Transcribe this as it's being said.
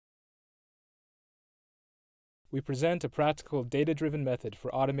We present a practical data-driven method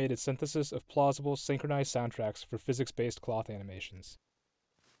for automated synthesis of plausible synchronized soundtracks for physics-based cloth animations.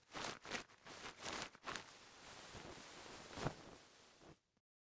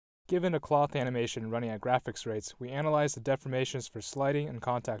 Given a cloth animation running at graphics rates, we analyze the deformations for sliding and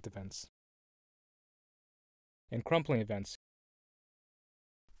contact events and crumpling events.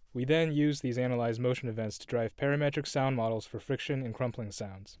 We then use these analyzed motion events to drive parametric sound models for friction and crumpling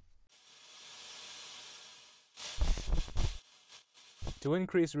sounds. To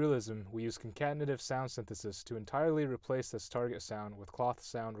increase realism, we use concatenative sound synthesis to entirely replace this target sound with cloth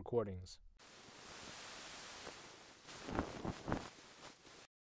sound recordings.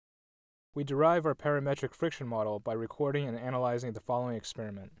 We derive our parametric friction model by recording and analyzing the following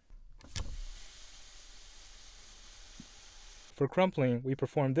experiment. For crumpling, we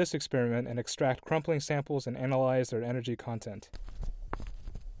perform this experiment and extract crumpling samples and analyze their energy content.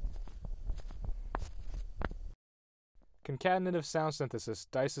 Concatenative sound synthesis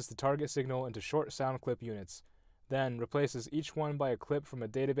dices the target signal into short sound clip units, then replaces each one by a clip from a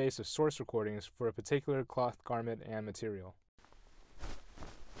database of source recordings for a particular cloth garment and material.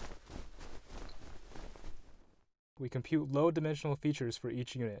 We compute low-dimensional features for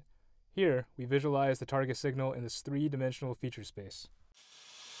each unit. Here, we visualize the target signal in this three-dimensional feature space.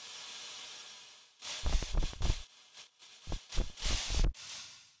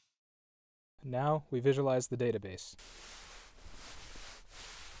 Now, we visualize the database.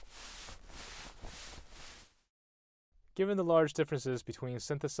 Given the large differences between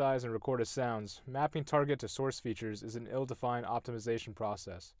synthesized and recorded sounds, mapping target to source features is an ill-defined optimization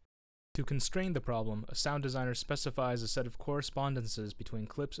process. To constrain the problem, a sound designer specifies a set of correspondences between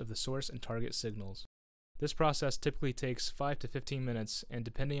clips of the source and target signals. This process typically takes 5 to 15 minutes, and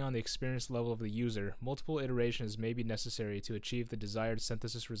depending on the experience level of the user, multiple iterations may be necessary to achieve the desired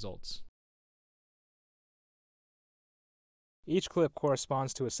synthesis results. Each clip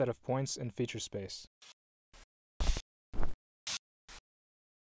corresponds to a set of points in feature space.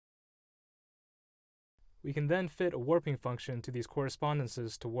 We can then fit a warping function to these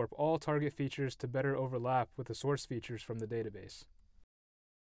correspondences to warp all target features to better overlap with the source features from the database.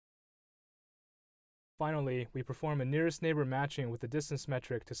 Finally, we perform a nearest neighbor matching with the distance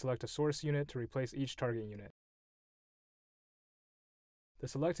metric to select a source unit to replace each target unit. The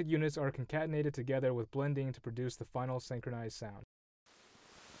selected units are concatenated together with blending to produce the final synchronized sound.